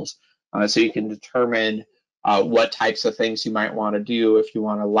 ACLs, so you can determine what types of things you might want to do if you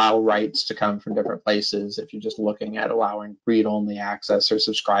want to allow writes to come from different places, if you're just looking at allowing read-only access or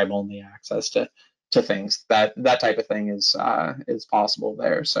subscribe-only access to things. That type of thing is possible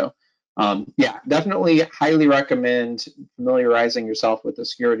there. So yeah, definitely highly recommend familiarizing yourself with the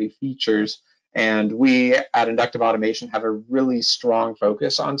security features. And we at Inductive Automation have a really strong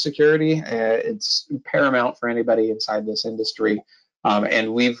focus on security. It's paramount for anybody inside this industry.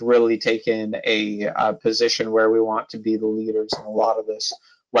 And we've really taken a position where we want to be the leaders in a lot of this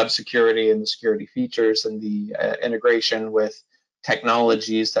web security and the security features and the integration with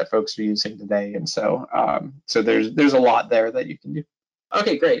technologies that folks are using today. And so so there's a lot there that you can do.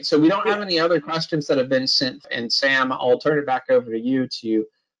 Okay, great. So we don't have any other questions that have been sent. And Sam, I'll turn it back over to you to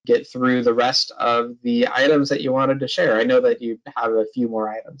get through the rest of the items that you wanted to share. I know that you have a few more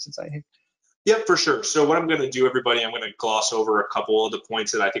items to say. Yeah, for sure. So what I'm going to do, everybody, I'm going to gloss over a couple of the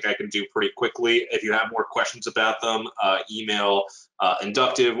points that I think I can do pretty quickly. If you have more questions about them, email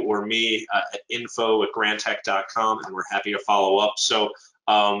Inductive or me at info@grantek.com, and we're happy to follow up. So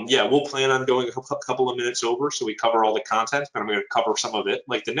yeah, we'll plan on going a couple of minutes over so we cover all the content, but I'm going to cover some of it,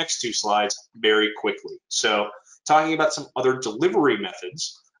 like the next two slides, very quickly. So talking about some other delivery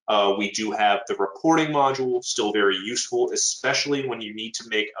methods, we do have the reporting module, still very useful, especially when you need to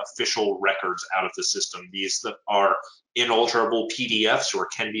make official records out of the system. These are inalterable PDFs or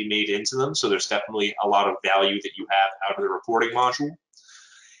can be made into them, so there's definitely a lot of value that you have out of the reporting module.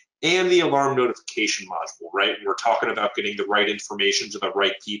 And the alarm notification module, right? We're talking about getting the right information to the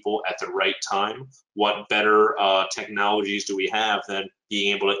right people at the right time. What better technologies do we have than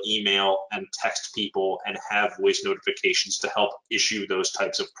being able to email and text people and have voice notifications to help issue those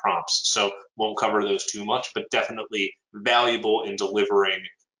types of prompts? So won't cover those too much, but definitely valuable in delivering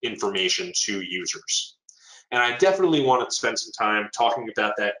information to users. And I definitely want to spend some time talking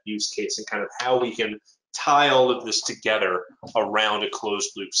about that use case and kind of how we can tie all of this together around a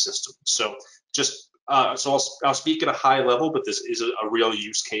closed loop system. So just so I'll speak at a high level, but this is a real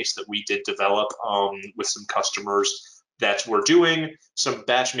use case that we did develop with some customers that were doing some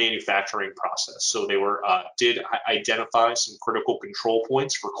batch manufacturing process. So they did identify some critical control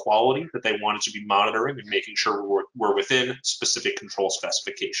points for quality that they wanted to be monitoring and making sure we're within specific control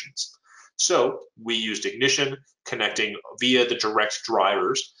specifications. So we used Ignition, connecting via the direct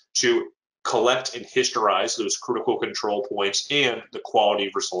drivers to collect and historize those critical control points and the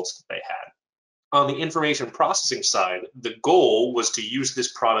quality results that they had. On the information processing side, the goal was to use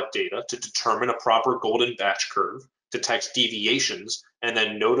this product data to determine a proper golden batch curve detect deviations, and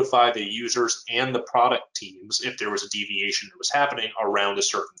then notify the users and the product teams if there was a deviation that was happening around a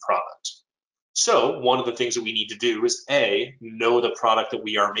certain product. So one of the things that we need to do is know the product that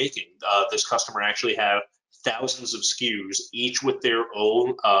we are making. This customer actually had thousands of SKUs, each with their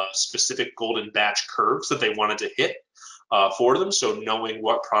own specific golden batch curves that they wanted to hit for them. So knowing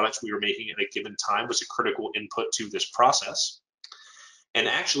what products we were making at a given time was a critical input to this process. And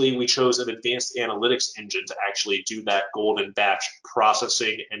actually, we chose an advanced analytics engine to actually do that golden batch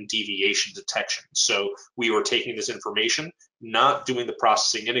processing and deviation detection. So we were taking this information, not doing the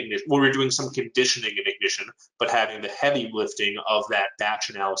processing in Ignition. Well, we were doing some conditioning in Ignition, but having the heavy lifting of that batch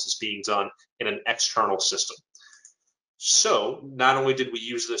analysis being done in an external system. So not only did we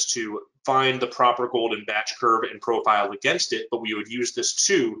use this to find the proper golden batch curve and profile against it, but we would use this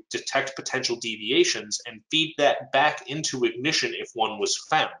to detect potential deviations and feed that back into Ignition if one was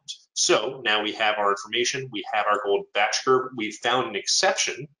found. So now we have our information, we have our golden batch curve, we've found an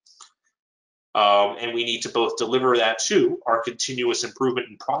exception, and we need to both deliver that to our continuous improvement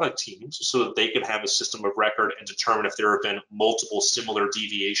and product teams so that they can have a system of record and determine if there have been multiple similar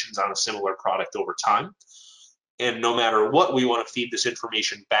deviations on a similar product over time. And no matter what, we want to feed this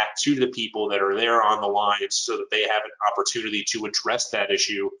information back to the people that are there on the line so that they have an opportunity to address that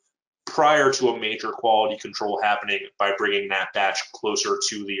issue prior to a major quality control happening by bringing that batch closer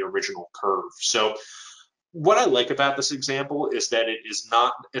to the original curve. So what I like about this example is that it is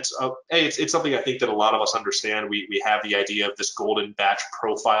not, it's something I think that a lot of us understand. We have the idea of this golden batch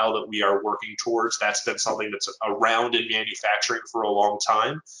profile that we are working towards. That's been something that's around in manufacturing for a long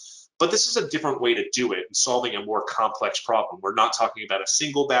time. But this is a different way to do it and solving a more complex problem. We're not talking about a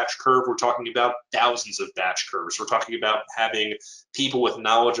single batch curve. We're talking about thousands of batch curves. We're talking about having people with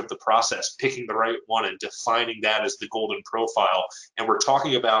knowledge of the process picking the right one and defining that as the golden profile. And we're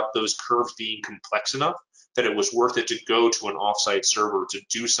talking about those curves being complex enough that it was worth it to go to an offsite server to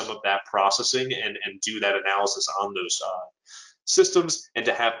do some of that processing and do that analysis on those systems, and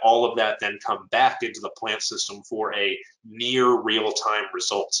to have all of that then come back into the plant system for a near real-time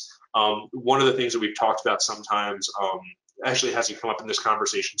results. One of the things that we've talked about sometimes, actually hasn't come up in this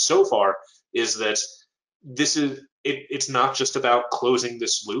conversation so far, is that it's not just about closing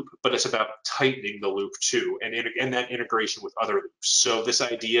this loop, but it's about tightening the loop too, and that integration with other loops. So this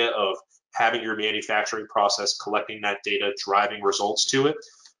idea of having your manufacturing process, collecting that data, driving results to it,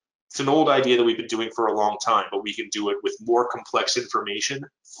 it's an old idea that we've been doing for a long time, but we can do it with more complex information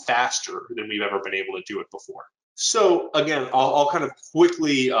faster than we've ever been able to do it before. So again, I'll kind of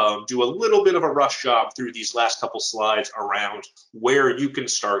quickly do a little bit of a rush job through these last couple slides around where you can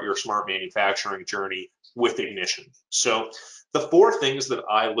start your smart manufacturing journey with Ignition. So the 4 things that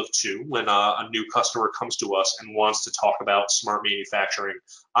I look to when a new customer comes to us and wants to talk about smart manufacturing,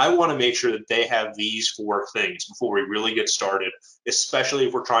 I want to make sure that they have these 4 things before we really get started, especially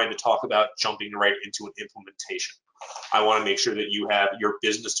if we're trying to talk about jumping right into an implementation. I want to make sure that you have your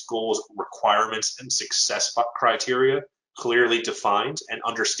business goals, requirements, and success criteria clearly defined and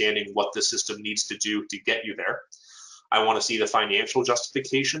understanding what the system needs to do to get you there. I want to see the financial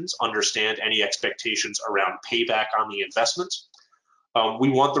justifications, understand any expectations around payback on the investment. We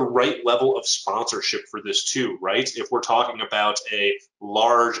want the right level of sponsorship for this too, right? If we're talking about a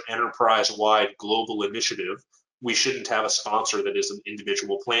large enterprise-wide global initiative, we shouldn't have a sponsor that is an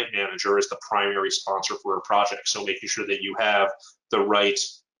individual plant manager as the primary sponsor for a project. So making sure that you have the right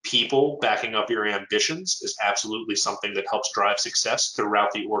people backing up your ambitions is absolutely something that helps drive success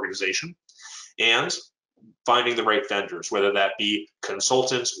throughout the organization. And finding the right vendors, whether that be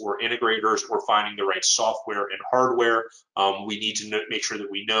consultants or integrators, or finding the right software and hardware. We need to make sure that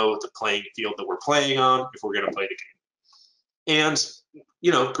we know the playing field that we're playing on if we're going to play the game. And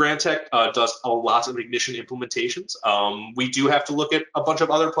Grantek does a lot of Ignition implementations. We do have to look at a bunch of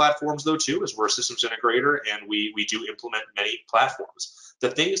other platforms though too, as we're a systems integrator, and we do implement many platforms. The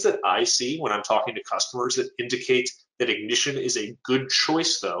things that I see when I'm talking to customers that indicate that Ignition is a good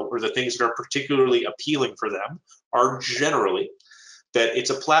choice though, or the things that are particularly appealing for them, are generally that it's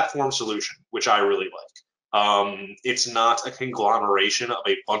a platform solution, which I really like. It's not a conglomeration of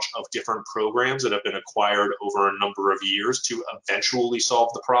a bunch of different programs that have been acquired over a number of years to eventually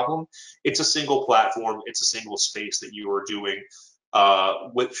solve the problem. It's a single platform. It's a single space that you are doing,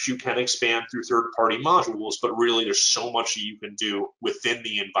 which you can expand through third-party modules, but really there's so much you can do within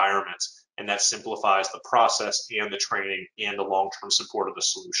the environment, and that simplifies the process and the training and the long-term support of the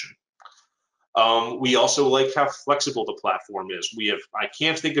solution. We also like how flexible the platform is. I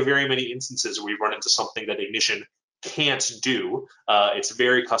can't think of very many instances where we run into something that Ignition can't do. It's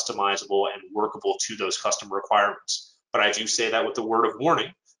very customizable and workable to those customer requirements. But I do say that with the word of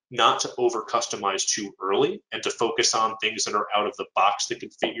warning, not to over customize too early, and to focus on things that are out of the box that can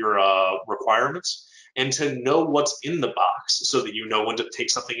fit your requirements, and to know what's in the box so that you know when to take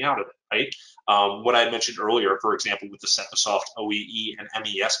something out of it, right? What I mentioned earlier, for example, with the Sepasoft OEE and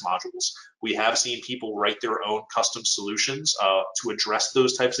MES modules, we have seen people write their own custom solutions to address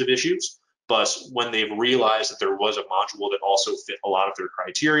those types of issues. But when they've realized that there was a module that also fit a lot of their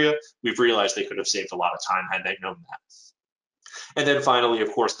criteria, we've realized they could have saved a lot of time had they known that. And then finally,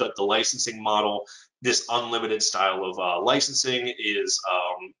 of course, the licensing model. This unlimited style of licensing is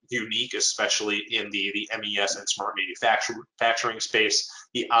unique, especially in the MES and smart manufacturing space.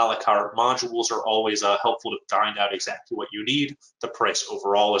 The a la carte modules are always helpful to find out exactly what you need. The price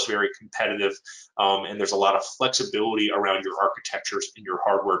overall is very competitive, and there's a lot of flexibility around your architectures and your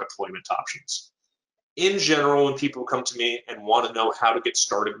hardware deployment options. In general, when people come to me and want to know how to get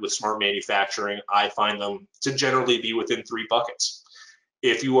started with smart manufacturing, I find them to generally be within 3 buckets.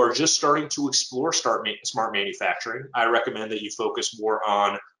 If you are just starting to explore smart manufacturing, I recommend that you focus more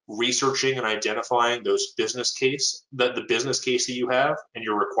on researching and identifying those business case, the business case that you have and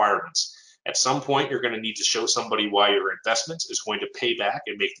your requirements. At some point, you're going to need to show somebody why your investment is going to pay back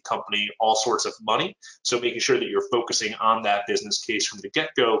and make the company all sorts of money. So making sure that you're focusing on that business case from the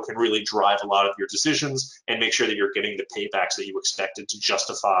get-go can really drive a lot of your decisions and make sure that you're getting the paybacks that you expected to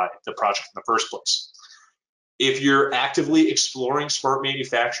justify the project in the first place. If you're actively exploring smart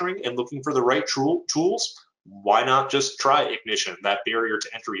manufacturing and looking for the right tools, why not just try Ignition? That barrier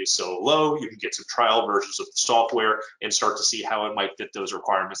to entry is so low. You can get some trial versions of the software and start to see how it might fit those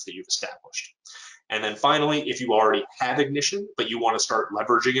requirements that you've established. And then finally, if you already have Ignition, but you want to start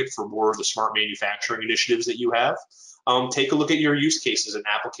leveraging it for more of the smart manufacturing initiatives that you have, take a look at your use cases and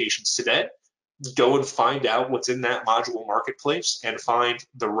applications today. Go and find out what's in that module marketplace and find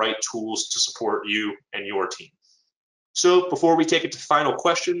the right tools to support you and your team. So before we take it to final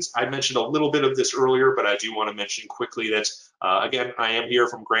questions, I mentioned a little bit of this earlier, but I do want to mention quickly that, again, I am here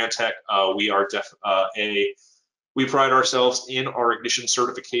from Grantek. We pride ourselves in our Ignition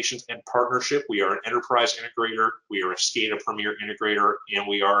certifications and partnership. We are an enterprise integrator, we are a SCADA Premier integrator, and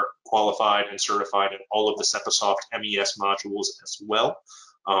we are qualified and certified in all of the Sepasoft MES modules as well.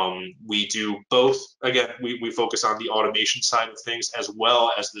 We do both. Again, we focus on the automation side of things as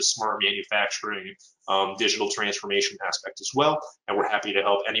well as the smart manufacturing, digital transformation aspect as well. And we're happy to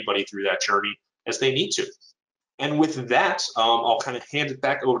help anybody through that journey as they need to. And with that, I'll kind of hand it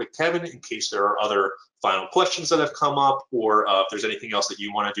back over to Kevin in case there are other final questions that have come up, or if there's anything else that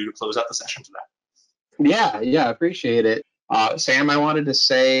you want to do to close out the session today. Yeah, appreciate it. Sam, I wanted to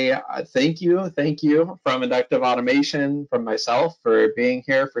say thank you from Inductive Automation, from myself for being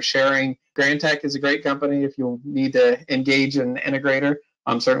here, for sharing. Grantek is a great company. If you need to engage an integrator,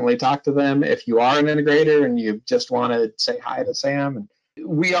 certainly talk to them. If you are an integrator and you just want to say hi to Sam,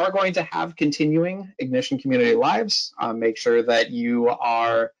 we are going to have continuing Ignition Community Lives. Make sure that you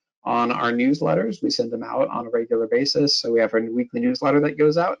are on our newsletters. We send them out on a regular basis. So we have a weekly newsletter that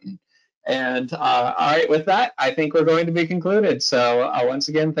goes out. And all right, with that, I think we're going to be concluded. So once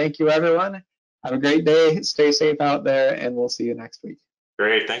again, thank you, everyone. Have a great day. Stay safe out there, and we'll see you next week.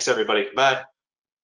 Great. Thanks, everybody. Bye.